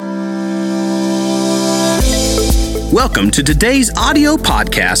Welcome to today's audio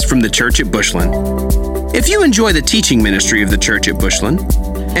podcast from the Church at Bushland. If you enjoy the teaching ministry of the Church at Bushland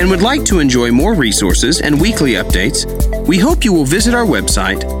and would like to enjoy more resources and weekly updates, we hope you will visit our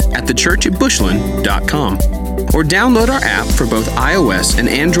website at thechurchatbushland.com or download our app for both iOS and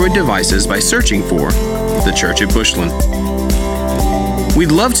Android devices by searching for The Church at Bushland.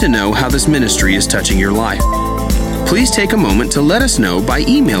 We'd love to know how this ministry is touching your life. Please take a moment to let us know by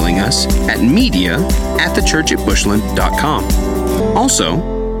emailing us at media@thechurchatbushland.com.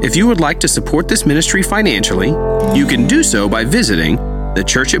 Also, if you would like to support this ministry financially, you can do so by visiting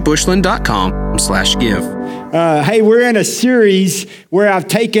thechurchatbushland.com/give. Hey, we're in a series where I've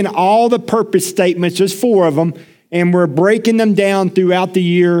taken all the purpose statements, there's 4 of them, and we're breaking them down throughout the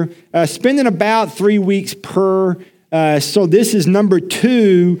year, spending about 3 weeks per. So this is number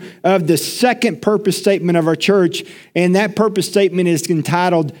 2 of the second purpose statement of our church, and that purpose statement is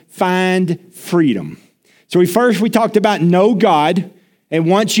entitled Find Freedom. So we talked about know God, and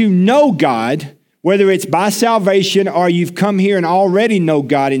once you know God, whether it's by salvation or you've come here and already know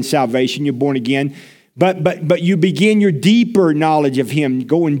God in salvation, you're born again, but you begin your deeper knowledge of Him,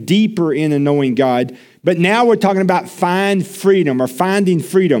 going deeper into knowing God. But now we're talking about find freedom or finding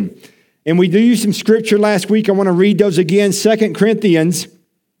freedom. And we used some scripture last week. I want to read those again. 2 Corinthians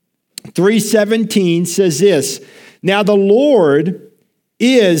 3:17 says this, "Now the Lord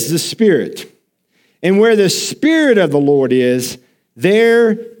is the Spirit, and where the Spirit of the Lord is,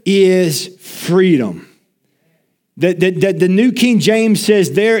 there is freedom." The New King James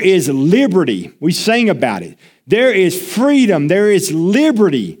says there is liberty. We sang about it. There is freedom. There is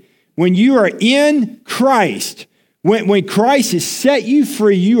liberty. When you are in Christ, when Christ has set you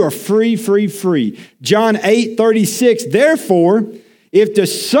free, you are free, free, free. John 8:36, "Therefore, if the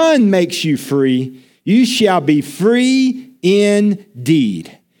Son makes you free, you shall be free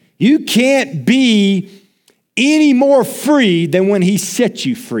indeed." You can't be any more free than when He set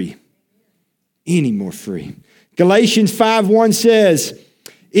you free. Any more free. Galatians 5:1 says,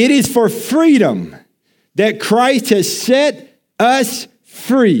 "It is for freedom that Christ has set us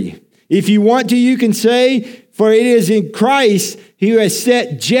free." If you want to, you can say, "For it is in Christ who has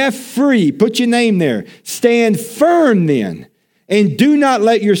set Jeff free." Put your name there. "Stand firm then, and do not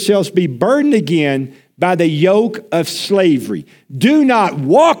let yourselves be burdened again by the yoke of slavery." Do not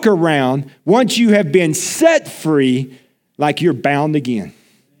walk around once you have been set free like you're bound again.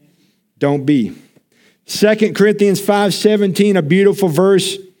 Don't be. 2 Corinthians 5:17, a beautiful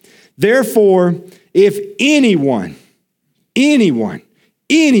verse. "Therefore, if anyone is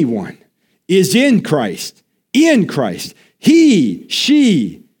in Christ, he,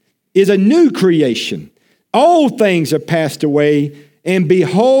 she is a new creation. Old things are passed away, and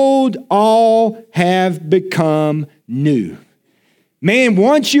behold, all have become new." Man,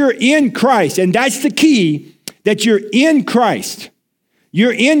 once you're in Christ, and that's the key, that you're in Christ.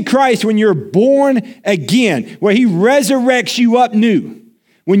 You're in Christ when you're born again, where He resurrects you up new.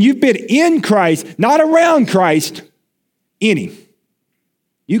 When you've been in Christ, not around Christ, in Him.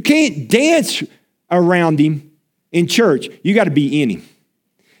 You can't dance around Him in church. You got to be in Him.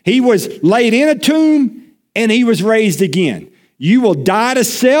 He was laid in a tomb and He was raised again. You will die to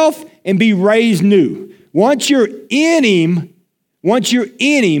self and be raised new. Once you're in Him,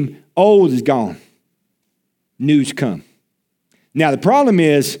 old is gone. New's come. Now the problem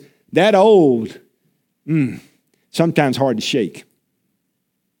is that old, sometimes hard to shake.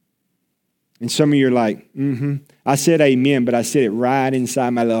 And some of you are like, I said amen, but I said it right inside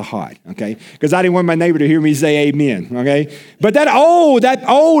my little heart, okay? Because I didn't want my neighbor to hear me say amen, okay? But that old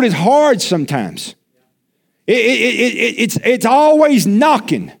is hard sometimes. It's always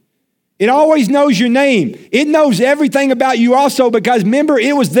knocking. It always knows your name. It knows everything about you also because remember,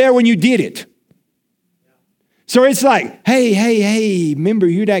 it was there when you did it. So it's like, hey, remember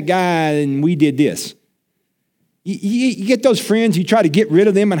you're that guy and we did this. You get those friends, you try to get rid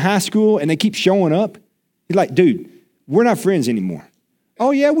of them in high school and they keep showing up. You're like, dude, we're not friends anymore.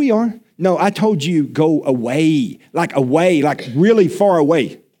 Oh, yeah, we are. No, I told you go away, like really far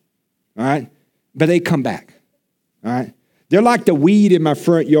away. All right? But they come back. All right? They're like the weed in my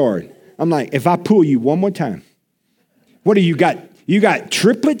front yard. I'm like, if I pull you one more time, what do you got? You got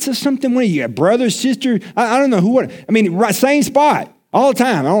triplets or something? What do you got? Brother, sister? I don't know who. I mean, same spot all the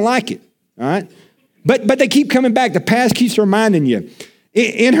time. I don't like it. All right? But they keep coming back. The past keeps reminding you.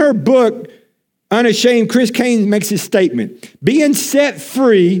 In her book, Unashamed, Chris Kane makes this statement. Being set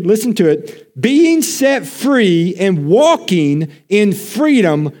free, listen to it, being set free and walking in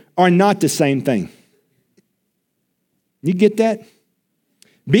freedom are not the same thing. You get that?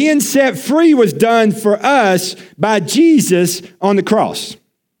 Being set free was done for us by Jesus on the cross.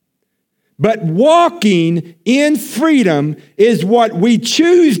 But walking in freedom is what we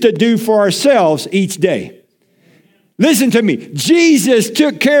choose to do for ourselves each day. Listen to me. Jesus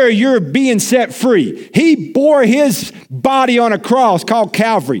took care of your being set free. He bore his body on a cross called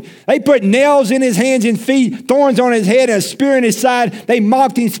Calvary. They put nails in his hands and feet, thorns on his head, and a spear in his side. They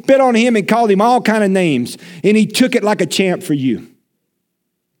mocked him, spit on him, and called him all kind of names. And he took it like a champ for you.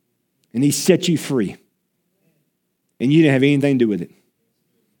 And he set you free. And you didn't have anything to do with it.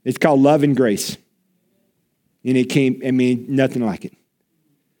 It's called love and grace. And it came, nothing like it.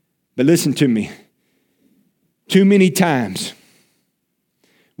 But listen to me. Too many times,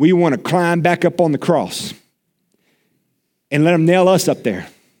 we want to climb back up on the cross and let him nail us up there.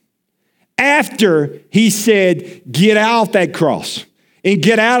 After he said, get out that cross and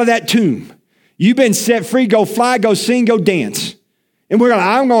get out of that tomb. You've been set free, go fly, go sing, go dance. And we're like,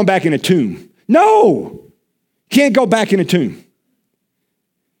 I'm going back in a tomb. No, can't go back in a tomb.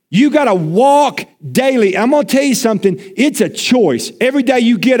 You got to walk daily. I'm going to tell you something. It's a choice. Every day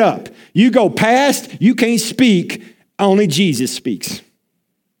you get up, you go past, you can't speak. Only Jesus speaks.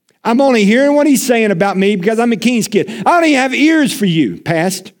 I'm only hearing what he's saying about me because I'm a king's kid. I don't even have ears for you,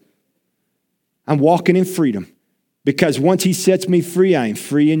 past. I'm walking in freedom because once he sets me free, I am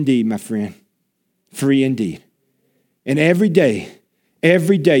free indeed, my friend. Free indeed. And every day,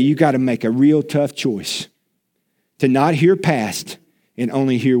 you got to make a real tough choice to not hear past and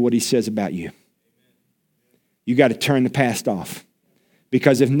only hear what he says about you. You got to turn the past off.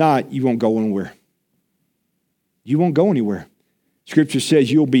 Because if not, you won't go anywhere. You won't go anywhere. Scripture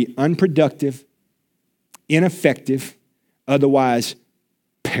says you'll be unproductive, ineffective, otherwise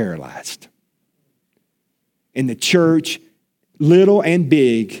paralyzed. And the church, little and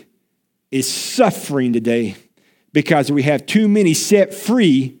big, is suffering today because we have too many set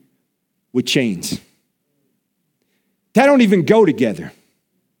free with chains. That don't even go together.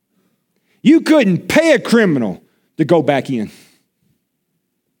 You couldn't pay a criminal to go back in.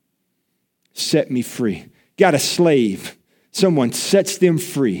 Set me free. Got a slave. Someone sets them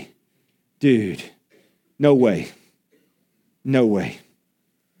free. Dude, no way. No way.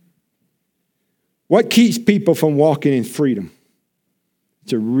 What keeps people from walking in freedom?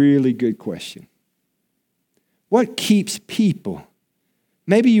 It's a really good question. What keeps people?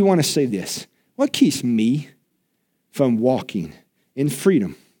 Maybe you want to say this. What keeps me from walking in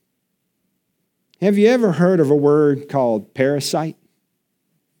freedom? Have you ever heard of a word called parasite?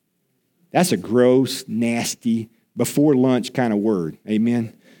 That's a gross, nasty, before lunch kind of word.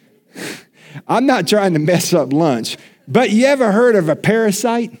 Amen? I'm not trying to mess up lunch, but you ever heard of a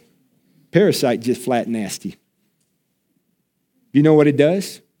parasite? Parasite just flat nasty. You know what it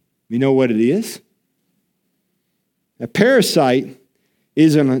does? You know what it is? A parasite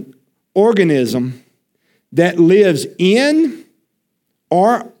is an organism that lives in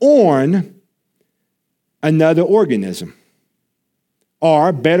or on another organism,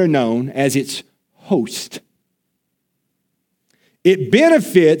 or better known as its host. It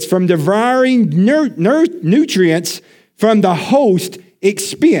benefits from devouring nutrients from the host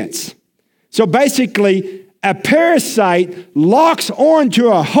expense. So basically, a parasite locks onto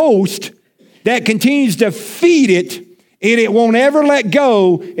a host that continues to feed it, and it won't ever let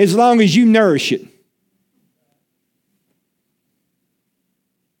go as long as you nourish it.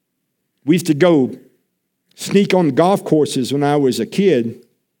 We used to go sneak on the golf courses when I was a kid,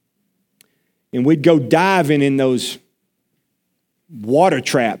 and we'd go diving in those water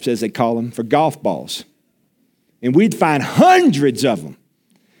traps, as they call them, for golf balls. And we'd find hundreds of them.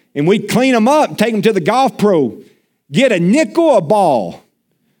 And we'd clean them up and take them to the golf pro. Get a nickel a ball.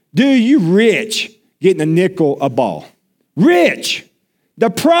 Dude, you rich getting a nickel a ball. Rich. The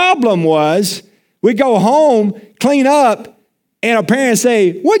problem was we'd go home, clean up, and our parents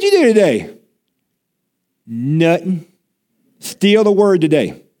say, what'd you do today? Nothing. Steal the word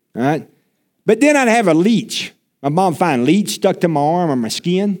today. All right? But then I'd have a leech. My mom find a leech stuck to my arm or my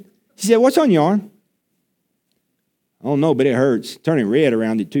skin. She said, what's on your arm? I don't know, but it hurts. Turning red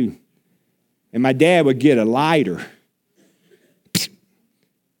around it too. And my dad would get a lighter.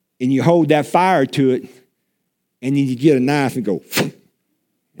 And you hold that fire to it. And then you get a knife and go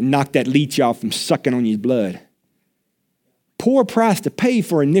and knock that leech off from sucking on your blood. Poor price to pay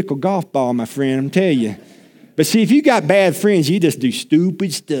for a nickel golf ball, my friend, I'm telling you. But see, if you got bad friends, you just do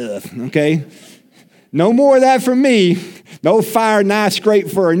stupid stuff, okay? No more of that from me. No fire knife scrape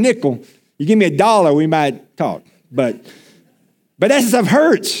for a nickel. You give me $1, we might talk. But that stuff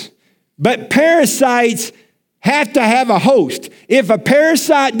hurts. But parasites have to have a host. If a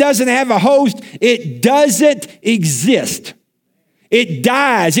parasite doesn't have a host, it doesn't exist. It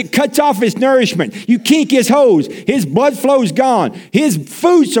dies. It cuts off his nourishment. You kink his hose. His blood flow's gone. His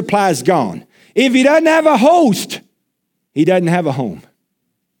food supply's gone. If he doesn't have a host, he doesn't have a home.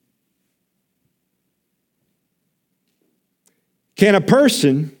 Can a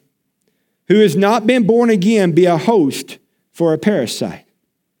person who has not been born again be a host for a parasite?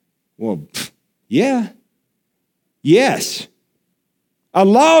 Well, yeah. Yes. A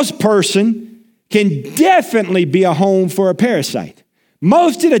lost person can definitely be a home for a parasite.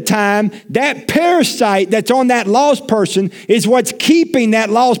 Most of the time, that parasite that's on that lost person is what's keeping that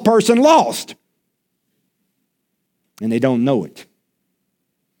lost person lost. And they don't know it.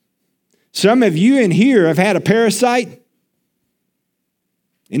 Some of you in here have had a parasite,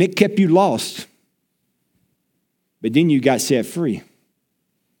 and it kept you lost. But then you got set free.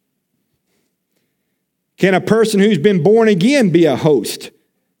 Can a person who's been born again be a host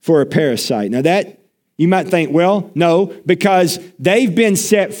for a parasite? Now that, you might think, well, no, because they've been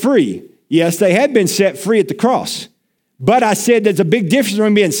set free. Yes, they had been set free at the cross. But I said there's a big difference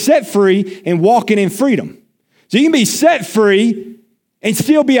between being set free and walking in freedom. So you can be set free and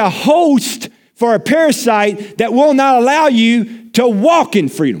still be a host for a parasite that will not allow you to walk in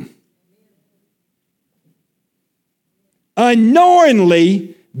freedom.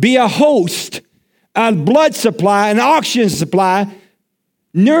 Unknowingly be a host, a blood supply, an oxygen supply,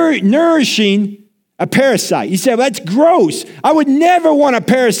 nourishing a parasite. You say, well, that's gross. I would never want a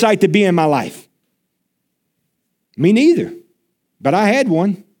parasite to be in my life. Me neither. But I had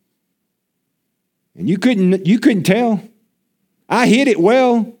one. And you couldn't tell. I hid it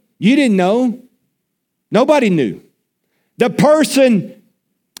well. You didn't know. Nobody knew. The person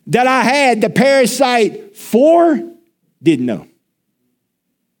that I had the parasite for didn't know.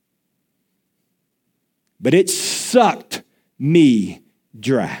 But it sucked me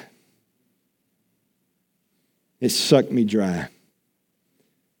dry. It sucked me dry.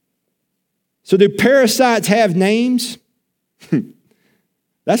 So do parasites have names?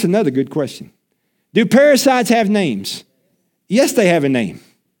 That's another good question. Do parasites have names? Yes, they have a name.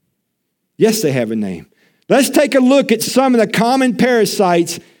 Yes, they have a name. Let's take a look at some of the common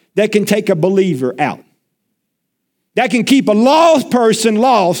parasites that can take a believer out. That can keep a lost person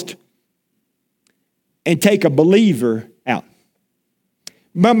lost and take a believer out.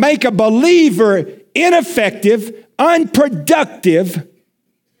 But make a believer ineffective, unproductive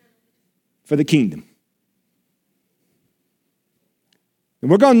for the kingdom. And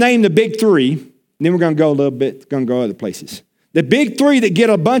we're going to name the big three, and then we're going to go a little bit, going to go other places. The big three that get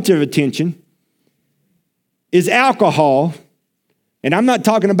a bunch of attention is alcohol, and I'm not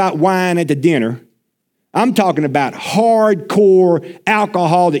talking about wine at the dinner. I'm talking about hardcore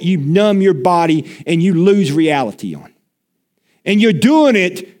alcohol that you numb your body and you lose reality on. And you're doing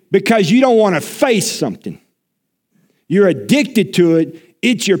it because you don't want to face something. You're addicted to it.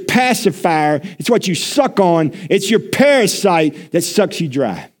 It's your pacifier. It's what you suck on. It's your parasite that sucks you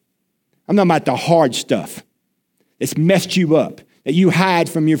dry. I'm talking about the hard stuff that's messed you up, that you hide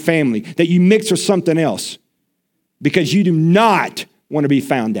from your family, that you mix with something else because you do not want to be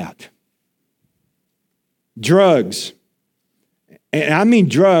found out. Drugs. And I mean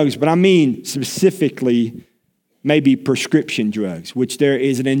drugs, but I mean specifically maybe prescription drugs, which there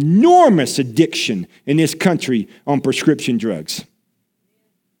is an enormous addiction in this country on prescription drugs.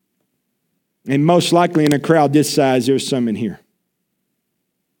 And most likely in a crowd this size, there's some in here.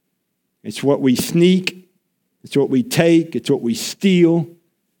 It's what we sneak. It's what we take. It's what we steal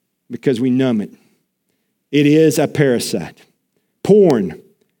because we numb it. It is a parasite. Porn.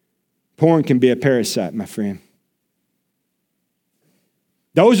 Porn can be a parasite, my friend.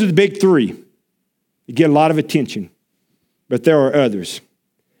 Those are the big three. You get a lot of attention, but there are others.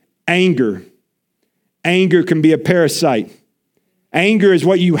 Anger. Anger can be a parasite. Anger is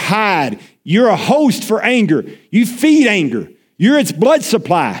what you hide. You're a host for anger. You feed anger. You're its blood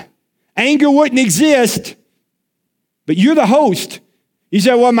supply. Anger wouldn't exist, but you're the host. You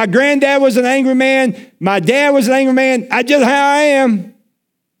say, well, my granddad was an angry man. My dad was an angry man. I just how I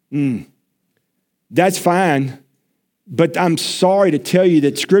am. That's fine. But I'm sorry to tell you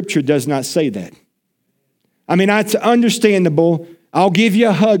that Scripture does not say that. I mean, that's understandable. I'll give you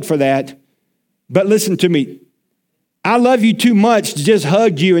a hug for that. But listen to me. I love you too much to just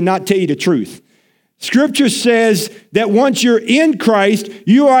hug you and not tell you the truth. Scripture says that once you're in Christ,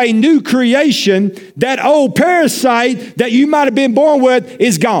 you are a new creation. That old parasite that you might have been born with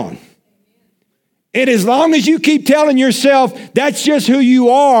is gone. And as long as you keep telling yourself that's just who you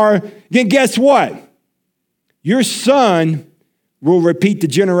are, then guess what? Your son will repeat the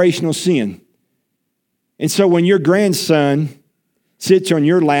generational sin. And so when your grandson sits on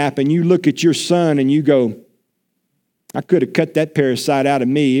your lap and you look at your son and you go, I could have cut that parasite out of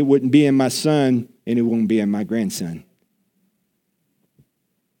me. It wouldn't be in my son, and it won't be in my grandson.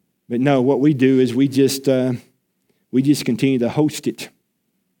 But no, what we do is we just continue to host it.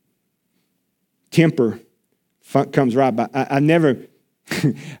 Temper comes right by. I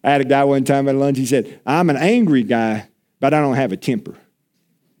had a guy one time at lunch, he said, I'm an angry guy, but I don't have a temper.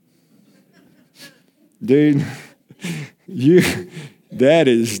 Dude,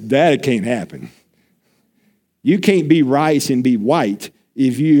 that can't happen. You can't be rice and be white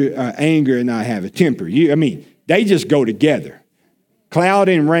if you are angry and not have a temper. They just go together. Cloud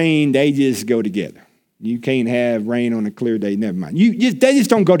and rain, they just go together. You can't have rain on a clear day, never mind. They just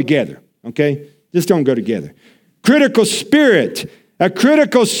don't go together, okay? Just don't go together. Critical spirit. A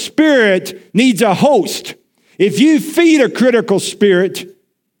critical spirit needs a host. If you feed a critical spirit,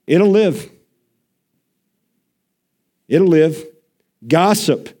 it'll live. It'll live.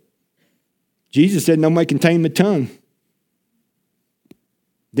 Gossip. Jesus said, no man can tame the tongue.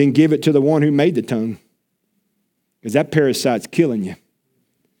 Then give it to the one who made the tongue. Because that parasite's killing you.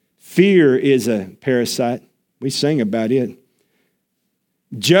 Fear is a parasite. We sing about it.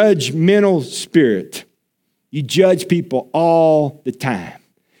 Judgmental spirit. You judge people all the time.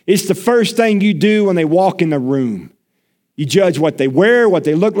 It's the first thing you do when they walk in the room. You judge what they wear, what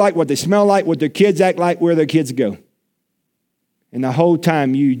they look like, what they smell like, what their kids act like, where their kids go. And the whole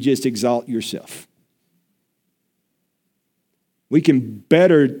time you just exalt yourself. We can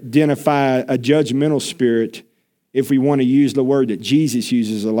better identify a judgmental spirit if we want to use the word that Jesus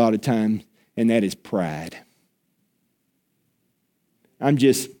uses a lot of times, and that is pride. I'm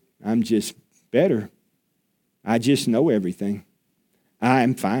just better. I just know everything. I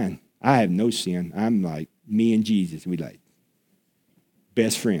am fine. I have no sin. I'm like me and Jesus. We like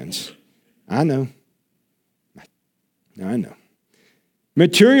best friends. I know.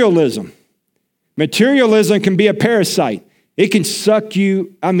 Materialism. Materialism can be a parasite. It can suck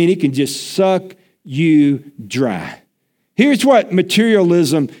you, it can just suck you dry. Here's what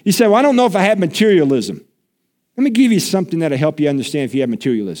materialism, you say, well, I don't know if I have materialism. Let me give you something that'll help you understand if you have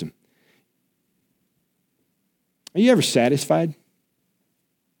materialism. Are you ever satisfied?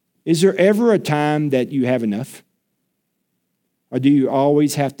 Is there ever a time that you have enough? Or do you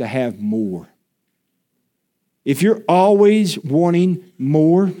always have to have more? If you're always wanting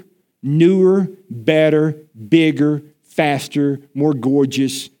more, newer, better, bigger, faster, more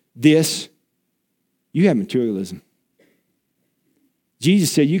gorgeous, you have materialism.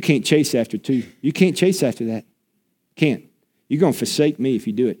 Jesus said you can't chase after two. You can't chase after that. Can't. You're going to forsake me if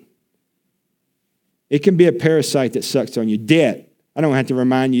you do it. It can be a parasite that sucks on you. Debt. I don't have to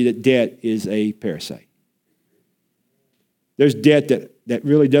remind you that debt is a parasite. There's debt that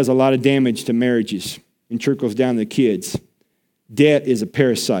really does a lot of damage to marriages and trickles down to kids. Debt is a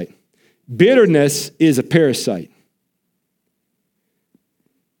parasite. Bitterness is a parasite.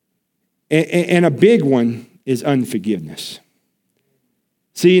 And a big one is unforgiveness.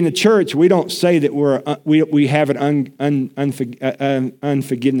 See, in the church, we don't say that we have an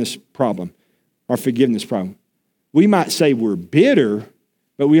unforgiveness problem or forgiveness problem. We might say we're bitter,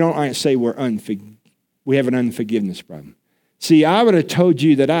 but we don't say we have an unforgiveness problem. See, I would have told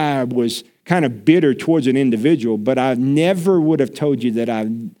you that I was kind of bitter towards an individual, but I never would have told you that I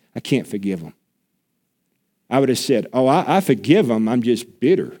can't forgive them. I would have said, I forgive them, I'm just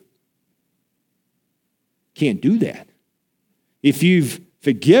bitter. Can't do that. If you've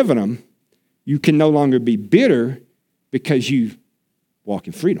forgiven them, you can no longer be bitter because you walk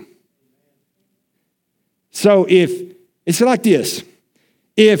in freedom. So if it's like this,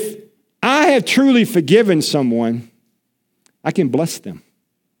 if I have truly forgiven someone, I can bless them.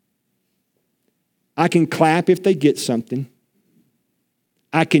 I can clap if they get something.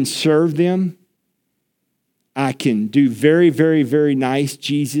 I can serve them. I can do very, very, very nice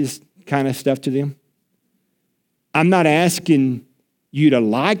Jesus kind of stuff to them. I'm not asking you to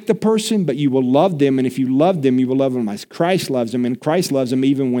like the person, but you will love them. And if you love them, you will love them as Christ loves them. And Christ loves them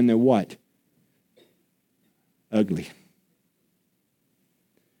even when they're what? Ugly.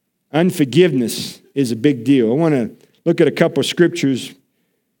 Unforgiveness is a big deal. I want to look at a couple of scriptures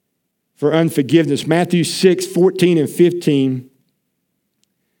for unforgiveness. Matthew 6, 14 and 15.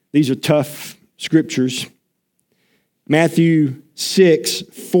 These are tough scriptures. Matthew 6,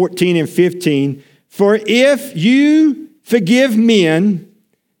 14 and 15. For if you forgive men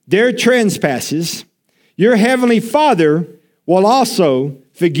their trespasses, your heavenly Father will also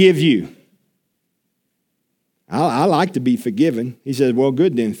forgive you. I like to be forgiven. He says, well,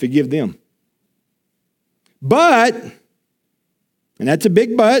 good then, forgive them. But, and that's a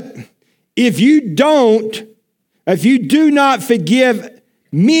big but, if you do not forgive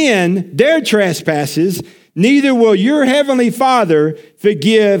men their trespasses, neither will your heavenly Father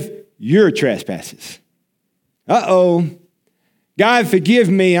forgive your trespasses. Uh-oh. God, forgive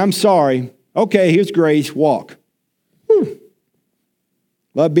me. I'm sorry. Okay, here's grace. Walk. Whew.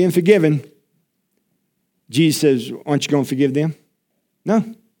 Love being forgiven. Jesus says, aren't you going to forgive them?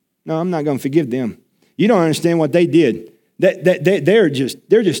 No, I'm not going to forgive them. You don't understand what they did. They're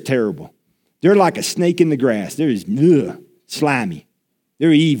just terrible. They're like a snake in the grass. They're just slimy.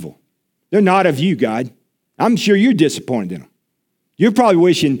 They're evil. They're not of you, God. I'm sure you're disappointed in them. You're probably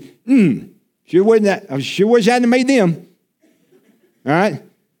wishing, sure wish I hadn't made them. All right?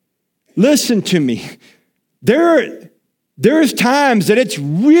 Listen to me. There's times that it's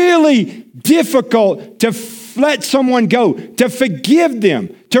really difficult to let someone go, to forgive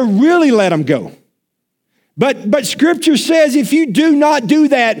them, to really let them go. But Scripture says if you do not do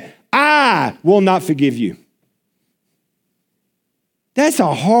that, I will not forgive you. That's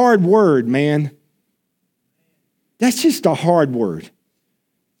a hard word, man. That's just a hard word.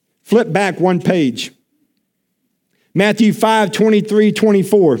 Flip back one page. Matthew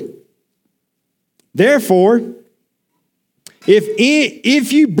 5:23-24. Therefore,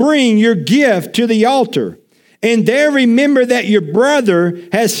 if you bring your gift to the altar and there remember that your brother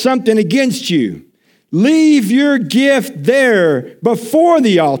has something against you, leave your gift there before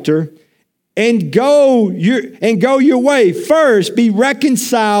the altar and go your way. First, be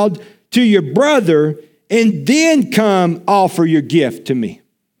reconciled to your brother and then come offer your gift to me.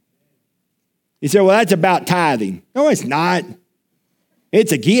 You say, well, that's about tithing. No, it's not.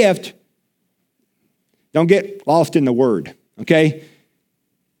 It's a gift. Don't get lost in the word, okay?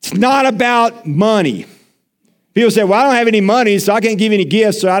 It's not about money. People say, well, I don't have any money, so I can't give any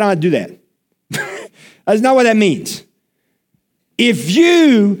gifts, so I don't have to do that. That's not what that means. If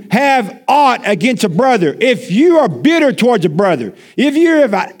you have aught against a brother, if you are bitter towards a brother, if you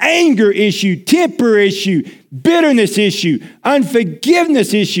have an anger issue, temper issue, bitterness issue,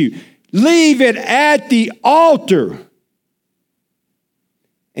 unforgiveness issue, leave it at the altar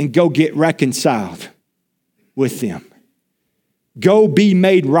and go get reconciled with them. Go be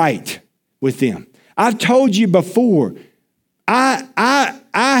made right with them. I've told you before, I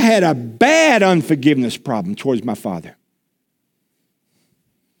had a bad unforgiveness problem towards my father.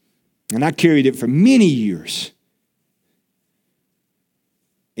 And I carried it for many years.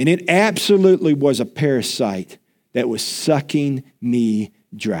 And it absolutely was a parasite that was sucking me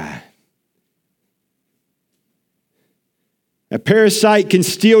dry. A parasite can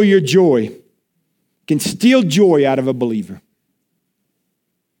steal your joy, can steal joy out of a believer.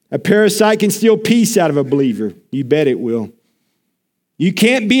 A parasite can steal peace out of a believer. You bet it will. You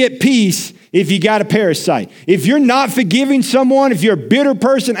can't be at peace if you got a parasite. If you're not forgiving someone, if you're a bitter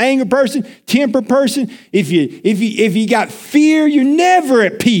person, anger person, temper person, if you got fear, you're never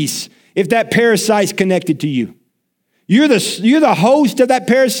at peace if that parasite's connected to you. You're the host of that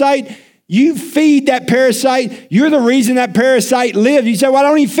parasite. You feed that parasite. You're the reason that parasite lives. You say, well, I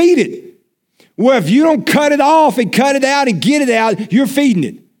don't even feed it. Well, if you don't cut it off and cut it out and get it out, you're feeding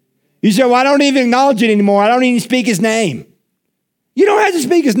it. You say, well, I don't even acknowledge it anymore. I don't even speak his name. You don't have to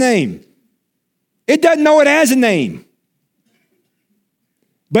speak his name. It doesn't know it has a name.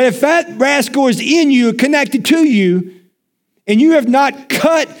 But if that rascal is in you, connected to you, and you have not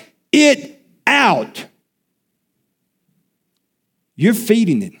cut it out, you're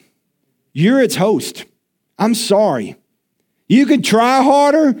feeding it. You're its host. I'm sorry. You can try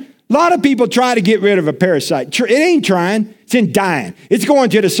harder. A lot of people try to get rid of a parasite. It ain't trying. It's in dying. It's going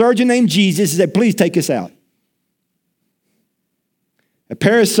to the surgeon named Jesus and say, please take us out. A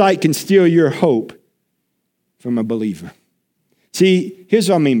parasite can steal your hope from a believer. See, here's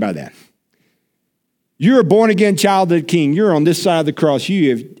what I mean by that. You're a born-again child of the King. You're on this side of the cross.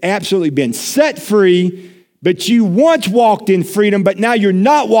 You have absolutely been set free, but you once walked in freedom, but now you're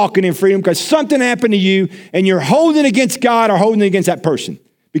not walking in freedom because something happened to you and you're holding against God or holding against that person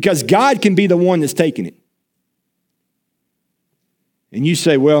because God can be the one that's taking it. And you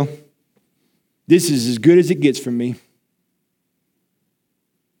say, well, this is as good as it gets from me.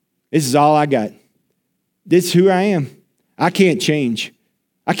 This is all I got. This is who I am. I can't change.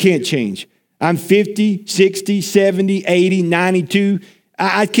 I can't change. I'm 50, 60, 70, 80, 92.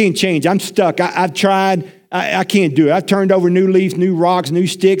 I can't change. I'm stuck. I've tried. I can't do it. I've turned over new leaves, new rocks, new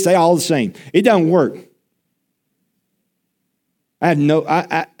sticks. They all the same. It doesn't work.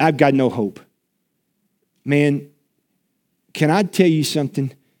 I've got no hope. Man, can I tell you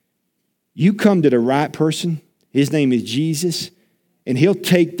something? You come to the right person. His name is Jesus. And he'll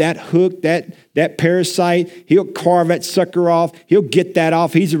take that hook, that parasite, he'll carve that sucker off, he'll get that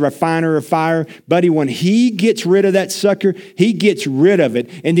off. He's a refiner of fire. Buddy, when he gets rid of that sucker, he gets rid of it.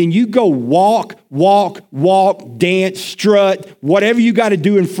 And then you go walk, dance, strut, whatever you got to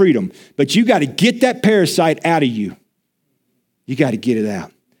do in freedom. But you got to get that parasite out of you. You got to get it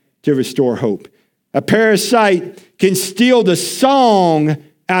out to restore hope. A parasite can steal the song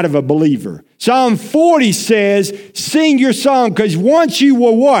out of a believer. Psalm 40 says, sing your song, because once you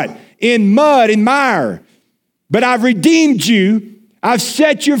were what? In mud and mire. But I've redeemed you. I've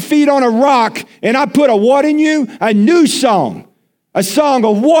set your feet on a rock, and I put a what in you? A new song. A song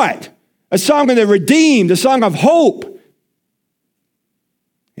of what? A song of the redeemed, a song of hope.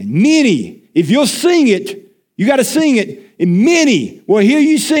 And many, if you'll sing it, you got to sing it, and many will hear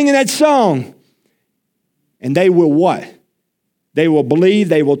you singing that song, and they will what? They will believe,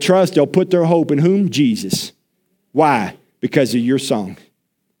 they will trust, they'll put their hope in whom? Jesus. Why? Because of your song.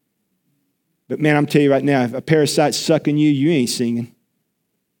 But man, I'm telling you right now, if a parasite's sucking you, you ain't singing.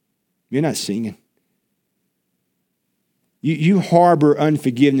 You're not singing. You harbor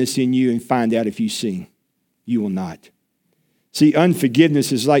unforgiveness in you and find out if you sing. You will not. See,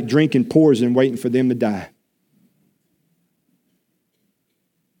 unforgiveness is like drinking poison waiting for them to die.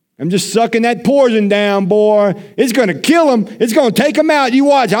 I'm just sucking that poison down, boy. It's going to kill them. It's going to take them out. You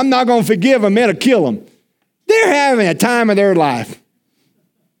watch. I'm not going to forgive them. It'll kill them. They're having a time of their life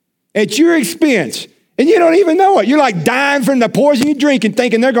at your expense, and you don't even know it. You're like dying from the poison you drink and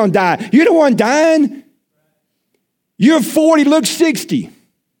thinking they're going to die. You're the one dying. You're 40, look 60.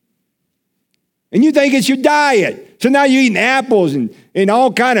 And you think it's your diet. So now you're eating apples and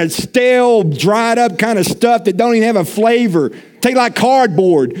all kind of stale, dried up kind of stuff that don't even have a flavor. Take like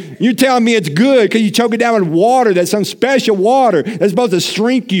cardboard. You're telling me it's good because you choke it down with water. That's some special water that's supposed to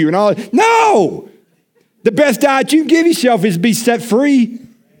shrink you and all. No! The best diet you can give yourself is to be set free.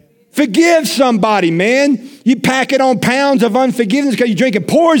 Forgive somebody, man. You pack it on pounds of unforgiveness because you're drinking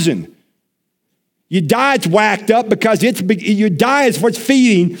poison. Your diet's whacked up because your diet's what's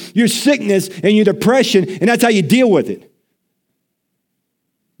feeding your sickness and your depression, and that's how you deal with it.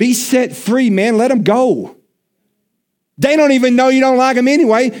 Be set free, man. Let them go. They don't even know you don't like them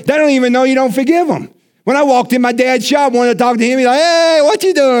anyway. They don't even know you don't forgive them. When I walked in my dad's shop, wanted to talk to him, he's like, hey, what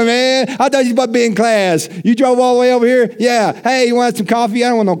you doing, man? I thought you was about to be in class. You drove all the way over here? Yeah. Hey, you want some coffee? I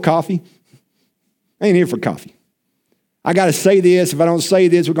don't want no coffee. I ain't here for coffee. I got to say this. If I don't say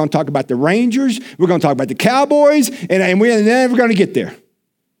this, we're going to talk about the Rangers. We're going to talk about the Cowboys, and we're never going to get there.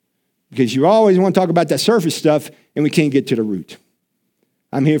 Because you always want to talk about that surface stuff, and we can't get to the root.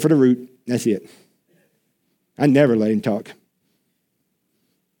 I'm here for the root. That's it. I never let him talk.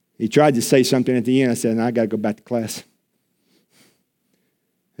 He tried to say something at the end. I said, no, I got to go back to class.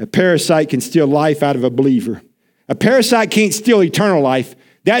 A parasite can steal life out of a believer. A parasite can't steal eternal life.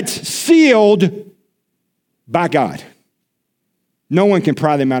 That's sealed by God. No one can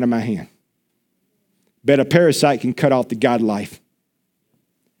pry them out of my hand. But a parasite can cut off the God life.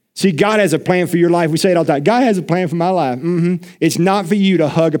 See, God has a plan for your life. We say it all the time. God has a plan for my life. It's not for you to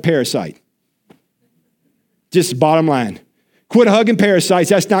hug a parasite. Just bottom line. Quit hugging parasites.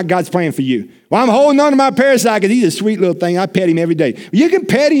 That's not God's plan for you. Well, I'm holding on to my parasite because he's a sweet little thing. I pet him every day. You can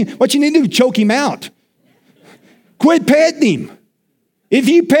pet him. What you need to do is choke him out. Quit petting him. If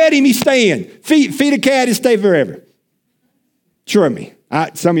you pet him, he's staying. Feed a cat and stay forever. Sure me.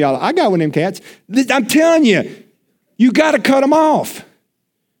 Some of y'all, I got one of them cats. I'm telling you, you got to cut them off.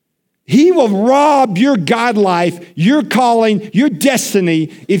 He will rob your God life, your calling, your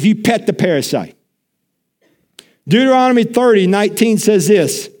destiny if you pet the parasite. Deuteronomy 30:19 says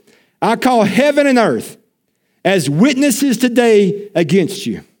this, I call heaven and earth as witnesses today against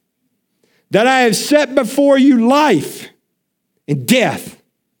you, that I have set before you life and death,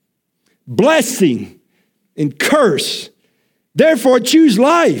 blessing and curse. Therefore choose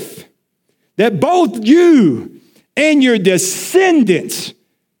life, that both you and your descendants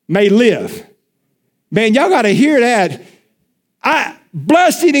may live. Man, y'all got to hear that.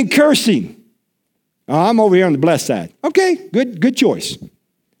 Blessing and cursing. Oh, I'm over here on the blessed side. Okay, good choice.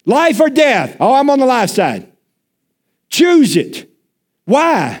 Life or death? Oh, I'm on the life side. Choose it.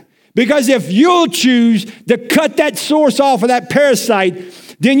 Why? Because if you'll choose to cut that source off of that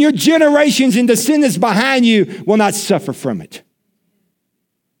parasite, then your generations and descendants behind you will not suffer from it.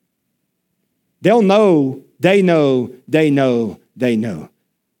 They'll know, they know, they know, they know.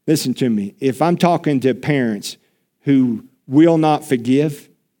 Listen to me. If I'm talking to parents who will not forgive,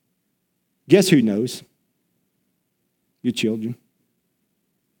 guess who knows? Your children.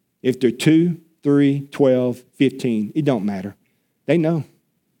 If they're 2, 3, 12, 15, it don't matter. They know.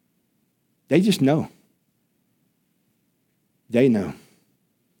 They just know. They know.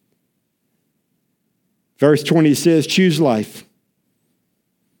 Verse 20 says, choose life,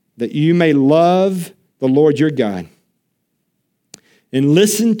 that you may love the Lord your God and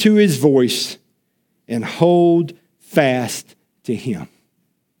listen to his voice and hold fast to him.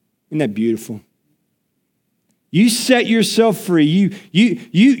 Isn't that beautiful? You set yourself free.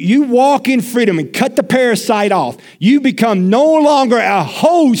 You walk in freedom and cut the parasite off. You become no longer a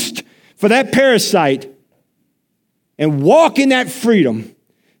host for that parasite and walk in that freedom.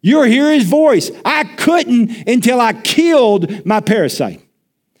 You'll hear his voice. I couldn't until I killed my parasite.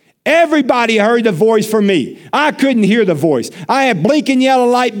 Everybody heard the voice from me. I couldn't hear the voice. I had blinking yellow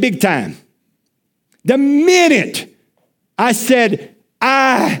light big time. The minute I said,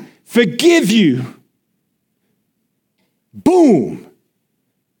 I forgive you, boom,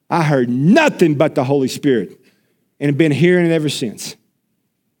 I heard nothing but the Holy Spirit and have been hearing it ever since.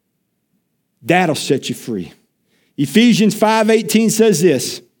 That'll set you free. Ephesians 5:18 says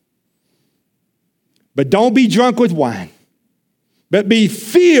this, but don't be drunk with wine, but be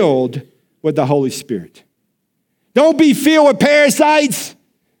filled with the Holy Spirit. Don't be filled with parasites.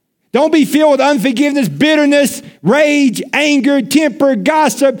 Don't be filled with unforgiveness, bitterness, rage, anger, temper,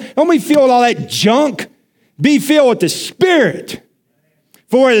 gossip. Don't be filled with all that junk. Be filled with the Spirit.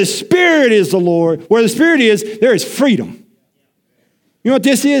 For where the Spirit is the Lord, where the Spirit is, there is freedom. You know what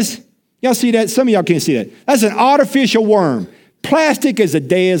this is? Y'all see that? Some of y'all can't see that. That's an artificial worm. Plastic as a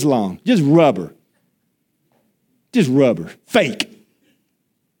day is long. Just rubber. Just rubber. Fake.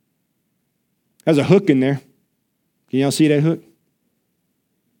 There's a hook in there. Can y'all see that hook?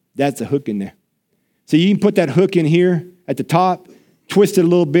 That's a hook in there. So you can put that hook in here at the top, twist it a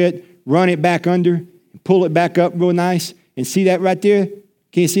little bit, run it back under, and pull it back up real nice. And see that right there?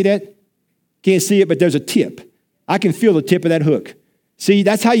 Can you see that? Can't see it, but there's a tip. I can feel the tip of that hook. See,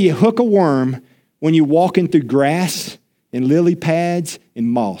 that's how you hook a worm when you're walking through grass and lily pads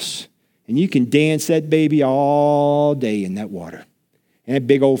and moss. And you can dance that baby all day in that water. And that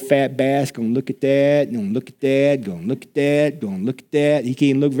big old fat bass going to look at that, going to look at that, going to look at that, going to look at that. He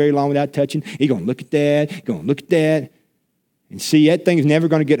can't look very long without touching. He's going to look at that, going to look at that. And see, that thing's never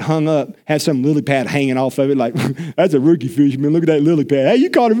going to get hung up, have some lily pad hanging off of it like, that's a rookie fish, man. Look at that lily pad. Hey, you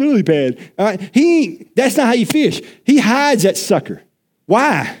caught a lily pad. That's not how you fish. He hides that sucker.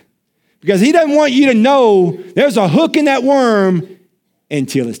 Why? Because he doesn't want you to know there's a hook in that worm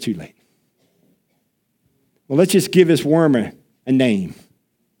until it's too late. Well, let's just give this worm a name.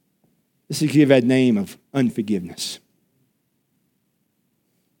 Let's just give that name of unforgiveness.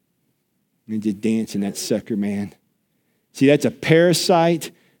 And just dance in that sucker, man. See, that's a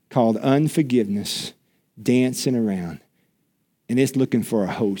parasite called unforgiveness dancing around. And it's looking for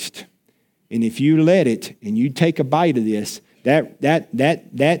a host. And if you let it and you take a bite of this,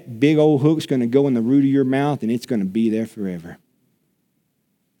 that big old hook's going to go in the root of your mouth and it's going to be there forever.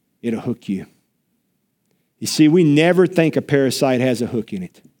 It'll hook you. You see, we never think a parasite has a hook in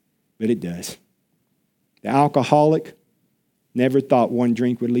it, but it does. The alcoholic never thought one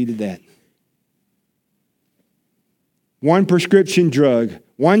drink would lead to that. One prescription drug,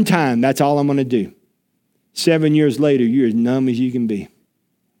 one time, that's all I'm going to do. 7 years later, you're as numb as you can be.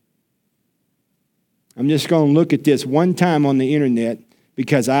 I'm just going to look at this one time on the internet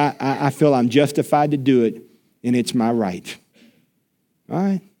because I feel I'm justified to do it, and it's my right. All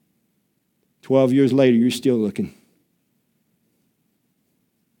right? 12 years later, you're still looking.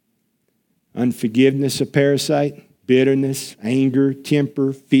 Unforgiveness, a parasite, bitterness, anger,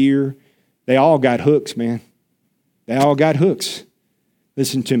 temper, fear. They all got hooks, man. They all got hooks.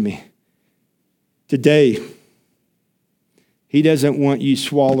 Listen to me. Today, he doesn't want you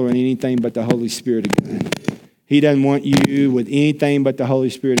swallowing anything but the Holy Spirit of God. He doesn't want you with anything but the Holy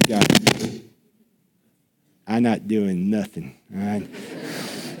Spirit of God. I'm not doing nothing. All right?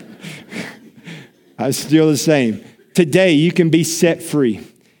 I'm still the same. Today, you can be set free.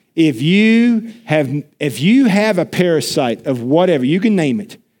 If you have a parasite of whatever, you can name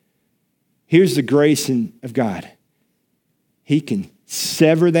it. Here's the grace of God. He can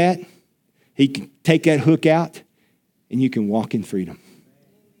sever that. He can take that hook out, and you can walk in freedom.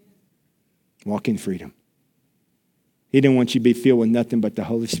 Walk in freedom. He didn't want you to be filled with nothing but the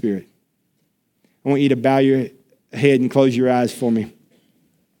Holy Spirit. I want you to bow your head and close your eyes for me.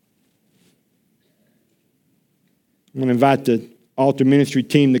 I'm going to invite the altar ministry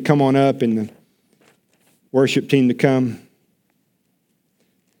team to come on up and the worship team to come.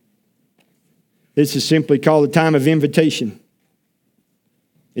 This is simply called a time of invitation.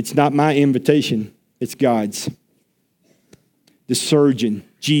 It's not my invitation, it's God's. The surgeon,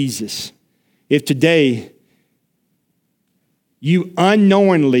 Jesus. If today you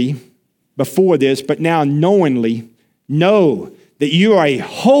unknowingly, before this, but now knowingly know that you are a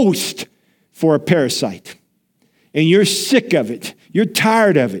host for a parasite. And you're sick of it. You're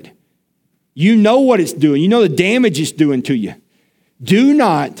tired of it. You know what it's doing. You know the damage it's doing to you. Do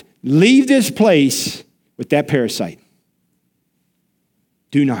not leave this place with that parasite.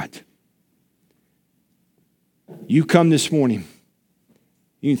 Do not. You come this morning.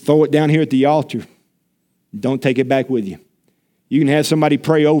 You can throw it down here at the altar. Don't take it back with you. You can have somebody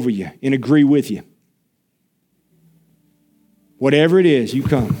pray over you and agree with you. Whatever it is, you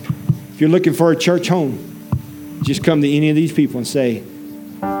come. If you're looking for a church home, just come to any of these people and say,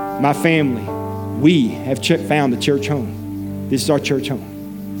 my family, we have found a church home. This is our church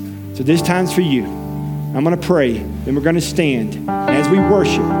home. So this time's for you. I'm going to pray, then we're going to stand. And as we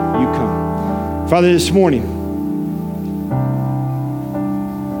worship, you come. Father, this morning,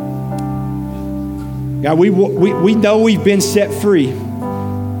 God, we know we've been set free.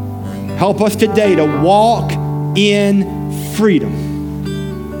 Help us today to walk in freedom.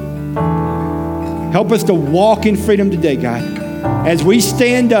 Help us to walk in freedom today, God. As we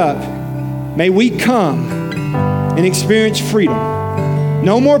stand up, may we come and experience freedom.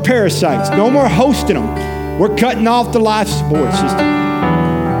 No more parasites. No more hosting them. We're cutting off the life support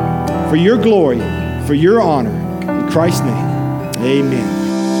system. For your glory, for your honor. In Christ's name, amen.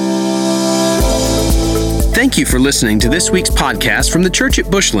 Thank you for listening to this week's podcast from the Church at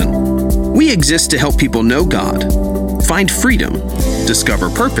Bushland. We exist to help people know God, find freedom, discover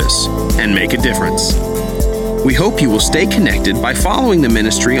purpose, and make a difference. We hope you will stay connected by following the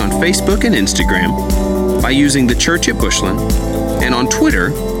ministry on Facebook and Instagram, by using the Church at Bushland, and on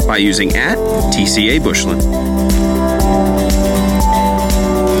Twitter by using @TCA Bushland.